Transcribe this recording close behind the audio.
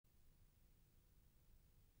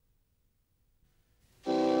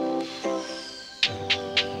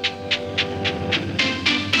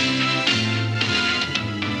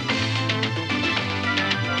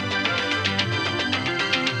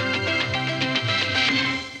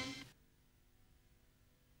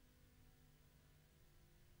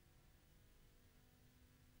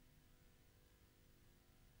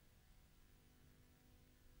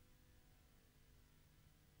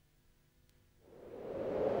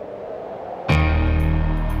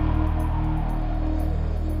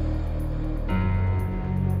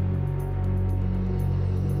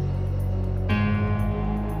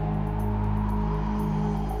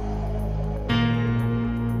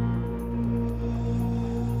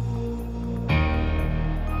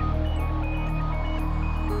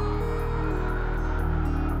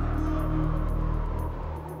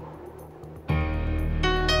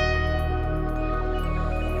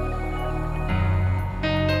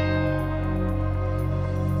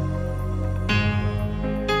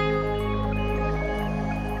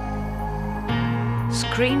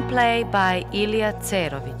Screenplay by Ilija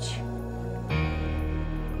Cerović.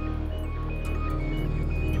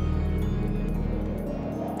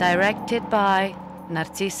 Directed by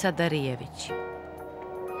Narcisa Darijević.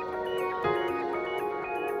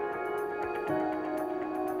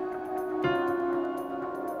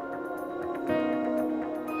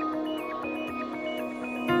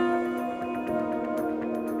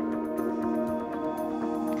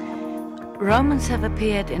 Romans have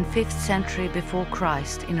appeared in 5th century before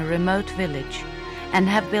Christ in a remote village and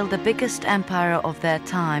have built the biggest empire of their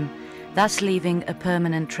time, thus leaving a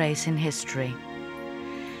permanent trace in history.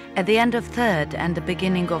 At the end of 3rd and the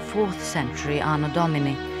beginning of 4th century Anno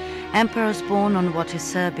Domini, emperors born on what is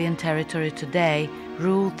Serbian territory today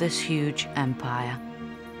ruled this huge empire.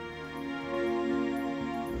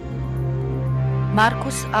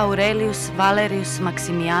 Marcus Aurelius Valerius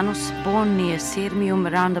Maximianus, born near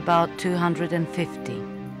Sirmium round about 250.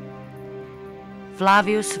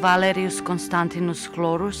 Flavius Valerius Constantinus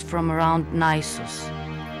Chlorus from around Naissus.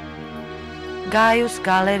 Gaius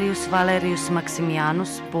Galerius Valerius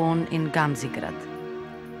Maximianus, born in Gamzigrad.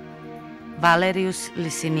 Valerius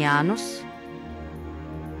Licinianus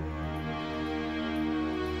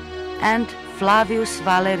and Flavius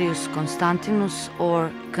Valerius Constantinus,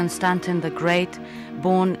 or Constantine the Great,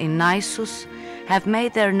 born in Naissus, have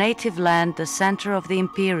made their native land the center of the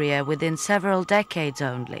imperia within several decades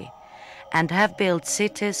only, and have built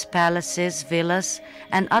cities, palaces, villas,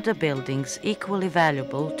 and other buildings equally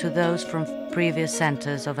valuable to those from previous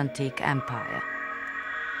centers of antique empire.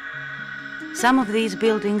 Some of these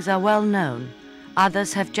buildings are well known,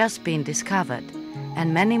 others have just been discovered,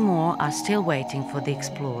 and many more are still waiting for the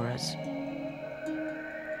explorers.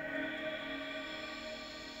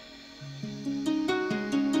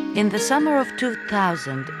 In the summer of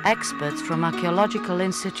 2000, experts from Arheološkog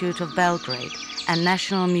Institute of Belgrade and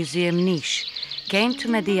National Museum Niš came to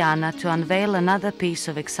Medijana to unveil another piece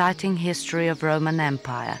of exciting history of Roman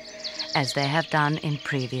Empire, as they have done in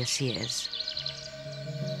previous years.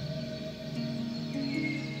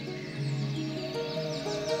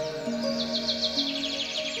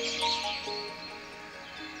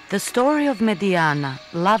 The story of Medijana,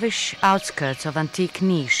 lavish outskirts of antique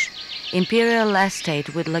Niš, imperial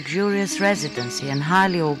estate with luxurious residency and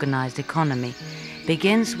highly organized economy,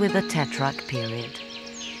 begins with the Tetrarch period.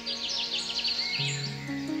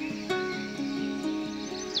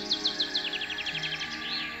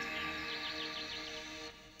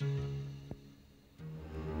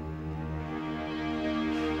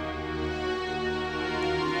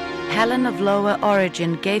 Helen of lower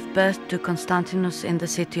origin gave birth to Constantinus in the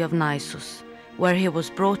city of Naissus, where he was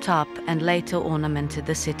brought up and later ornamented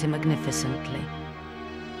the city magnificently.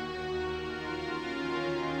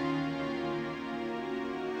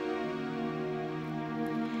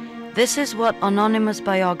 This is what anonymous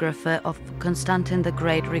biographer of Constantine the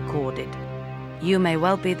Great recorded. You may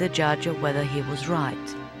well be the judge of whether he was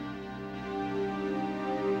right.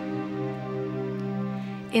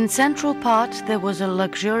 In central part there was a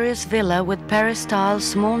luxurious villa with peristyle,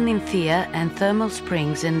 small nymphea and thermal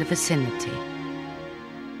springs in the vicinity.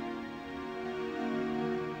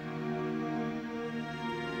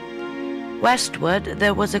 Westward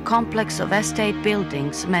there was a complex of estate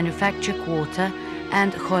buildings, manufacture quarter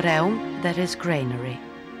and choreum, that is granary.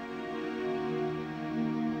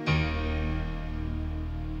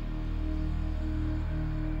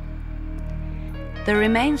 The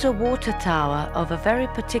remains of water tower of a very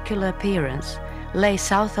particular appearance lay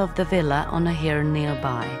south of the villa on a hill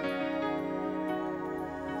nearby.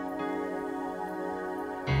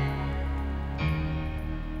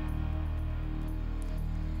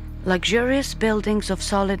 Luxurious buildings of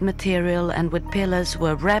solid material and with pillars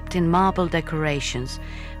were wrapped in marble decorations,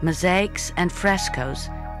 mosaics and frescoes,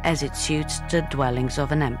 as it suits the dwellings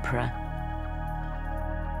of an emperor.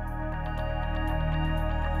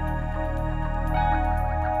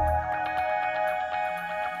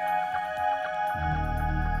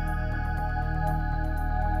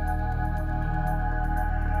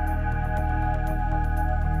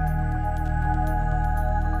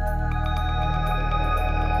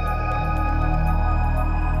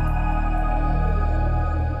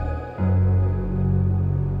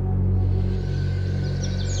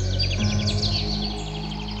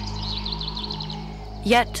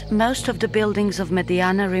 Yet, most of the buildings of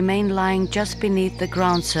Medijana remain lying just beneath the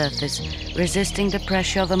ground surface, resisting the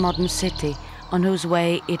pressure of a modern city on whose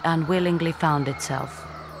way it unwillingly found itself.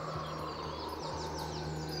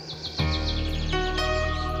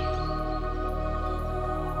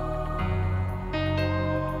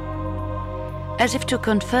 As if to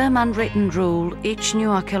confirm unwritten rule, each new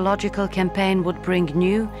archaeological campaign would bring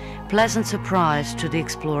new, pleasant surprise to the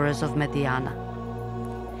explorers of Medijana.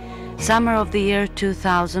 Summer of the year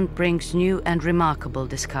 2000 brings new and remarkable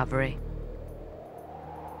discovery.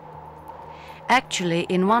 Actually,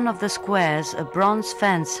 in one of the squares, a bronze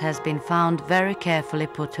fence has been found very carefully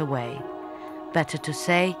put away. Better to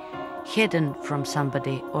say, hidden from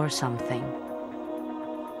somebody or something.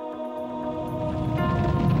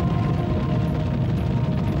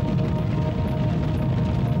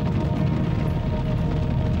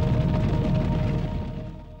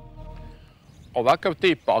 Ovakav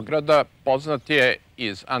tip ograda poznat je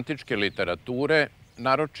iz antičke literature,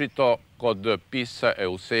 naročito kod pisca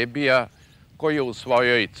Eusebija, koji je u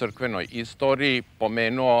svojoj crkvenoj istoriji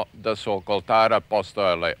pomenuo da su oko oltara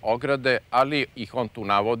postojale ograde, ali ih on tu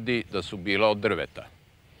navodi da su bile od drveta.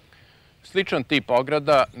 Sličan tip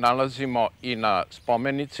ograda nalazimo i na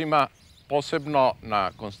spomenicima, posebno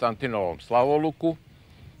na Konstantinovom slavoluku,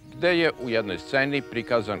 gde je u jednoj sceni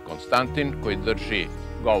prikazan Konstantin koji drži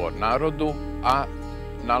govor narodu, a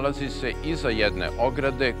nalazi se iza jedne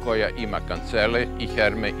ograde koja ima kancele i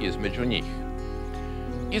herme između njih.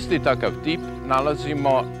 Isti takav tip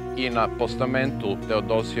nalazimo i na postamentu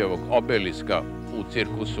Teodosijevog obeliska u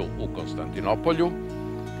cirkusu u Konstantinopolju,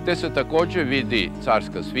 gde se takođe vidi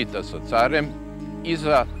carska svita sa carem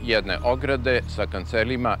iza jedne ograde sa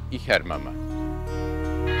kancelima i hermama.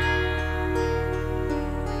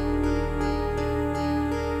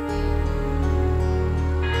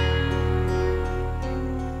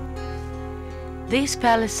 These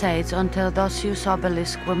palisades on Theodosius'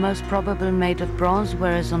 obelisk were most probably made of bronze,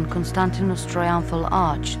 whereas on Constantinus' triumphal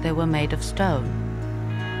arch they were made of stone.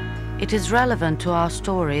 It is relevant to our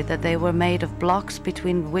story that they were made of blocks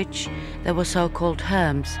between which there were so-called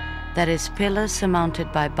herms, that is, pillars surmounted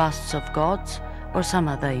by busts of gods or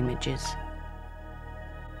some other images.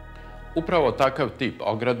 Upravo takav tip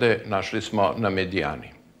ograde našli smo na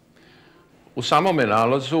Medijani. U samome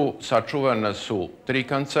nalazu sačuvana su 3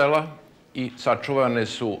 kancela i sačuvane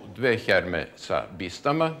su 2 herme sa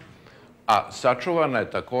bistama, a sačuvana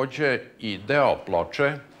je takođe i deo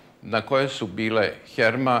ploče na koje su bile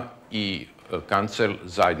herma i kancel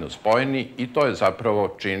zajedno spojeni i to je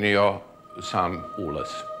zapravo činio sam ulaz.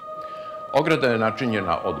 Ograda je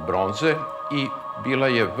načinjena od bronze i bila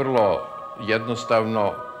je vrlo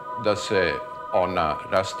jednostavno da se ona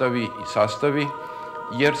rastavi i sastavi,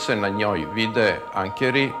 jer se na njoj vide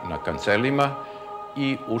ankeri na kancelima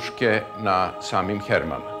i uške na samim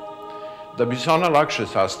hermama. Da bi se ona lakše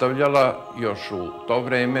sastavljala, još u to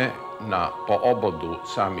vreme po obodu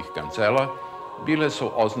samih kancela bile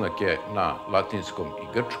su oznake na latinskom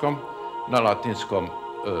i grčkom, na latinskom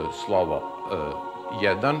slovo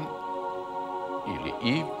 1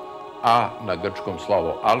 ili i, a na grčkom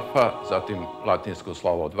slovo alfa, zatim latinsko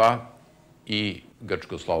slovo 2 i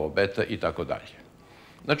grčko slovo beta i tako dalje.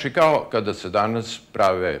 Znači, kao kada se danas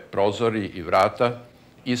prave prozori i vrata,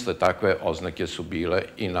 iste takve oznake su bile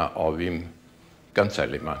i na ovim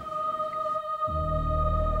kancelima.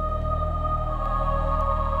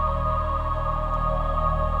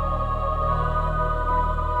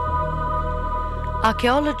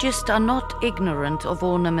 Archaeologists are not ignorant of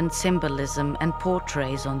ornament symbolism and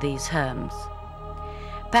portraits on these herms.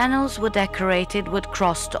 Panels were decorated with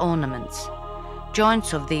crossed ornaments.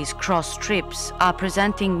 Joints of these cross strips are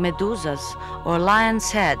presenting medusas or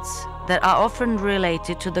lions' heads that are often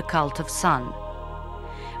related to the cult of sun.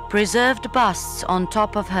 Preserved busts on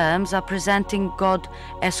top of herms are presenting god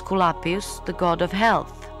Aesculapius, the god of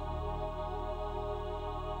health.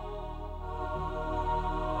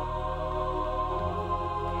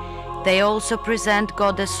 They also present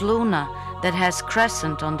goddess Luna that has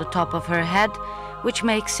crescent on the top of her head, which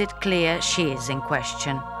makes it clear she is in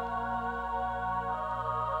question.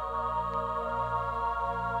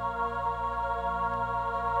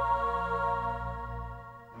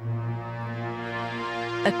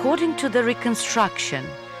 According to the reconstruction,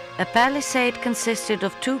 a palisade consisted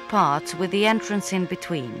of 2 parts with the entrance in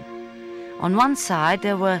between. On one side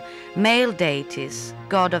there were male deities,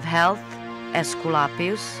 god of health,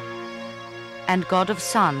 Aesculapius, and god of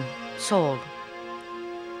sun, Sol.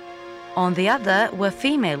 On the other were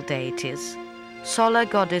female deities, solar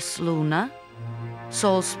goddess Luna,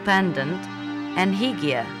 Sol's pendant, and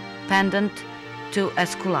Hygia, pendant to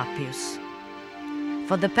Aesculapius.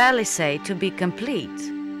 For the palisade to be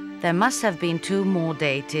complete, there must have been 2 more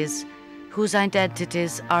deities whose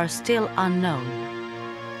identities are still unknown.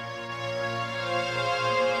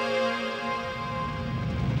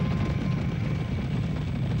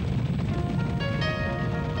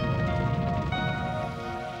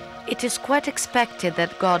 It It is quite expected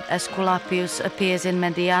that god Aesculapius appears in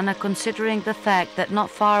Medijana, considering the fact that not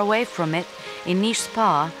far away from it, in niche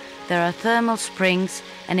spa, there are thermal springs,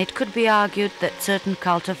 and it could be argued that certain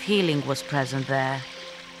cult of healing was present there.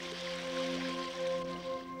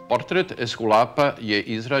 Portret Eskulapa je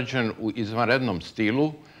izrađen u izvanrednom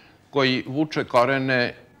stilu koji vuče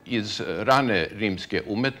korene iz rane rimske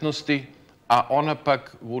umetnosti, a ona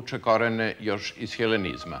pak vuče korene još iz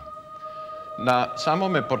helenizma. Na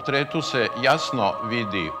samome portretu se jasno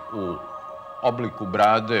vidi u obliku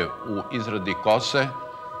brade, u izradi kose,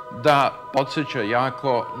 da podsjeća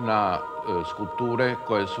jako na skulpture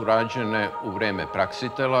koje su rađene u vreme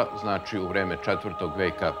Praksitela, znači u vreme 4.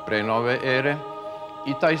 veka pre nove ere,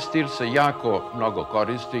 i taj stil se jako mnogo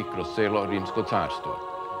koristi kroz celo Rimsko carstvo.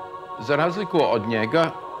 Za razliku od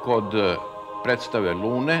njega, kod predstave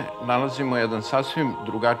Lune nalazimo jedan sasvim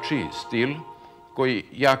drugačiji stil koji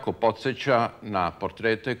jako podsjeća na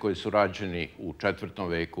portrete koji su rađeni u 4.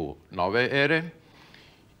 veku nove ere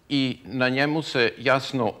i na njemu se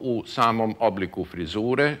jasno u samom obliku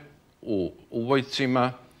frizure, u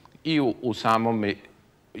uvojcima i u samom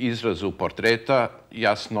izrazu portreta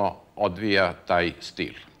jasno odvija taj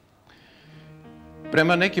stil.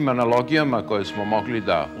 Prema nekim analogijama koje smo mogli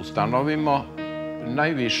da ustanovimo,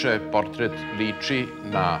 najviše portret liči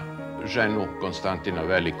na ženu Konstantina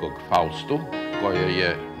Velikog Faustu, koja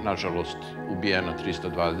je, nažalost, ubijena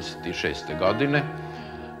 326. godine,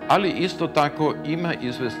 ali isto tako ima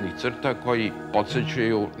izvesnih crta koji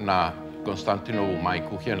podsjećaju na Konstantinovu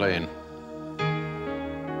majku Helenu.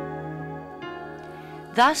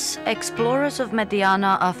 Thus, explorers of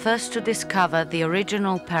Medijana are first to discover the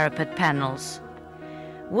original parapet panels.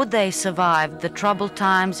 Would they survive the troubled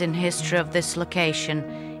times in history of this location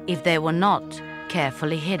if they were not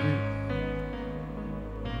carefully hidden?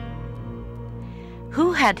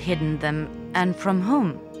 Who had hidden them and from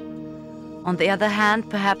whom? On the other hand,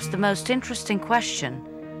 perhaps the most interesting question,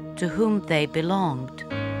 to whom they belonged.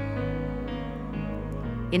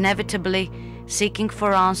 Inevitably, seeking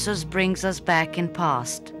for answers brings us back in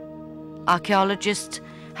past. Archaeologists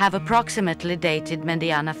have approximately dated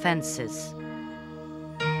Medijana fences.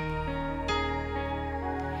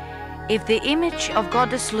 If the image of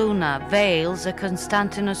goddess Luna veils a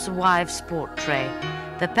Constantinus' wife's portrait,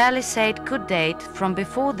 the palisade could date from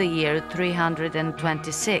before the year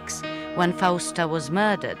 326, when Fausta was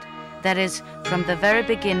murdered, that is, from the very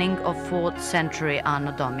beginning of 4th century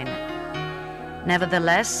Anno Domini.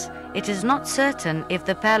 Nevertheless, it is not certain if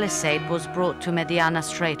the palisade was brought to Medijana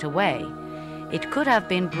straight away. It could have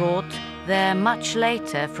been brought there much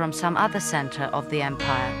later from some other center of the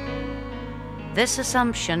empire. This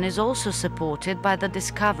assumption is also supported by the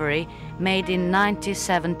discovery made in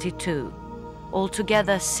 1972.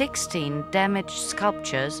 Altogether, 16 damaged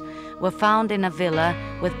sculptures were found in a villa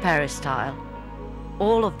with peristyle.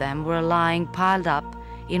 All of them were lying piled up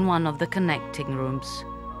in one of the connecting rooms.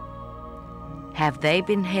 Have they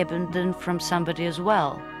been hidden from somebody as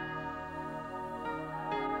well?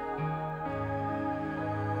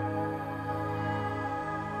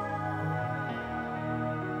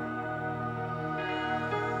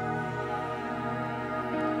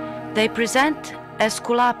 They present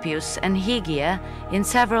Aesculapius and Hygia in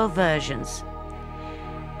several versions.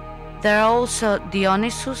 There are also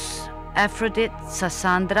Dionysus, Aphrodite,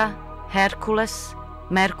 Cassandra, Hercules,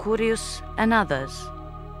 Mercurius, and others.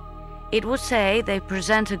 It would say they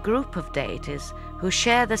present a group of deities who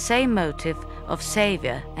share the same motive of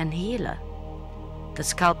savior and healer. The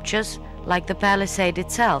sculptures, like the palisade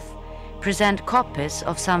itself, present copies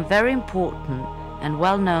of some very important and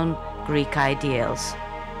well-known Greek ideals.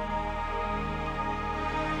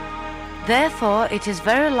 Therefore, it is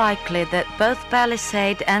very likely that both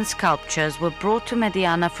palisade and sculptures were brought to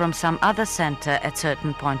Medijana from some other center at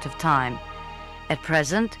certain point of time. At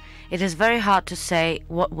present, it is very hard to say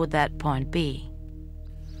what would that point be.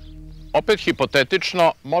 Opet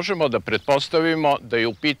hipotetično možemo da pretpostavimo da je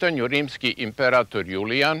u pitanju rimski imperator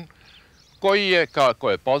Julijan, koji je,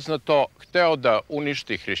 kako je poznato, hteo da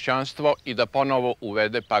uništi hrišćanstvo i da ponovo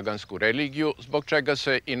uvede pagansku religiju, zbog čega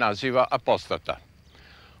se i naziva apostata.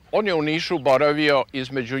 On je u Nišu boravio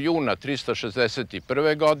između juna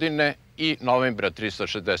 361. godine i novembra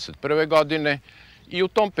 361. godine i u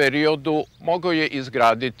tom periodu mogao je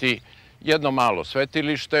izgraditi jedno malo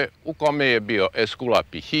svetilište u kome je bio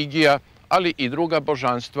Eskulap i Hygija, ali i druga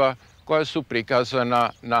božanstva koja su prikazana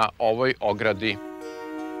na ovoj ogradi.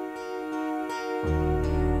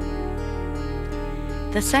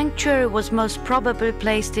 The sanctuary was most probably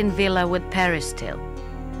placed in villa with peristyle.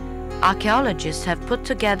 Archaeologists have put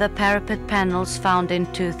together parapet panels found in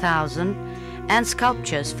 2000 and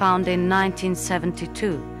sculptures found in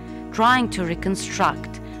 1972 trying to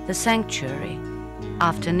reconstruct the sanctuary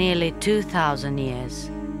after nearly 2,000 years.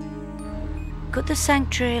 Could the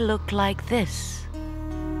sanctuary look like this?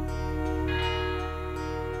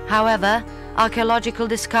 However, archaeological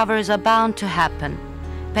discoveries are bound to happen.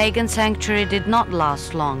 Pagan sanctuary did not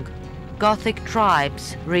last long. Gothic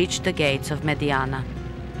tribes reached the gates of Medijana.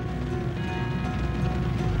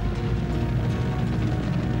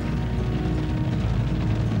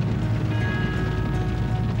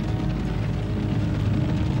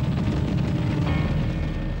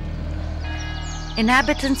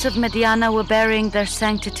 Inhabitants of Medijana were burying their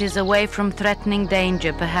sanctities away from threatening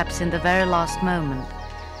danger, perhaps in the very last moment.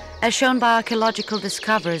 As shown by archaeological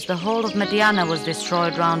discoveries, the whole of Medijana was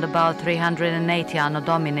destroyed round about 380 Anno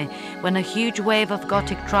Domini, when a huge wave of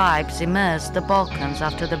Gothic tribes immersed the Balkans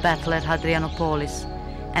after the battle at Hadrianopolis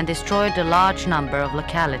and destroyed a large number of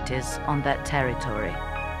localities on that territory.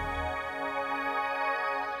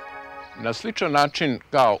 Na sličan način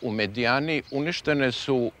kao u Medijani uništene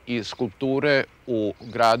su i skulpture u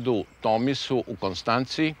gradu Tomisu u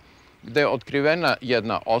Konstanciji, gde je otkrivena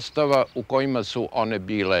jedna ostava u kojima su one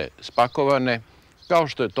bile spakovane, kao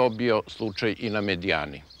što je to bio slučaj i na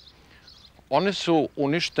Medijani. One su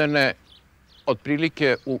uništene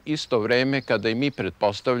otprilike u isto vreme kada i mi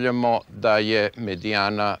pretpostavljamo da je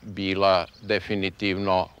Medijana bila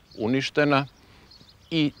definitivno uništena,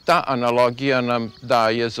 i ta analogija nam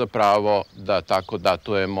daje za pravo da tako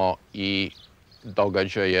datujemo i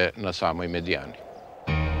događaje na samoj Medijani.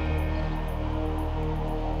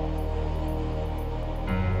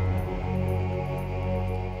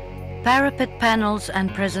 Parapet panels and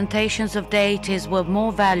presentations of deities were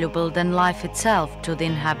more valuable than life itself to the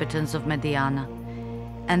inhabitants of Medijana,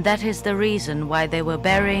 and that is the reason why they were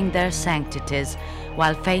burying their sanctities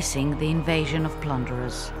while facing the invasion of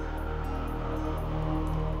plunderers.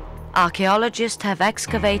 Archaeologists have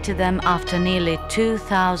excavated them after nearly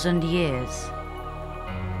 2,000 years.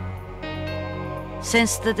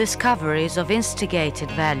 Since the discoveries of instigated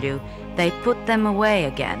value, they put them away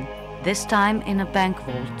again, this time in a bank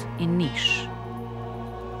vault in Niš,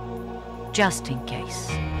 just in case.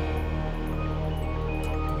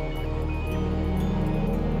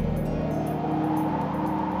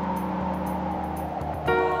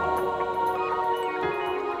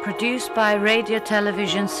 Produced by Radio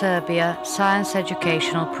Television Serbia Science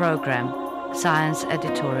Educational Program, Science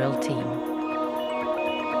Editorial Team.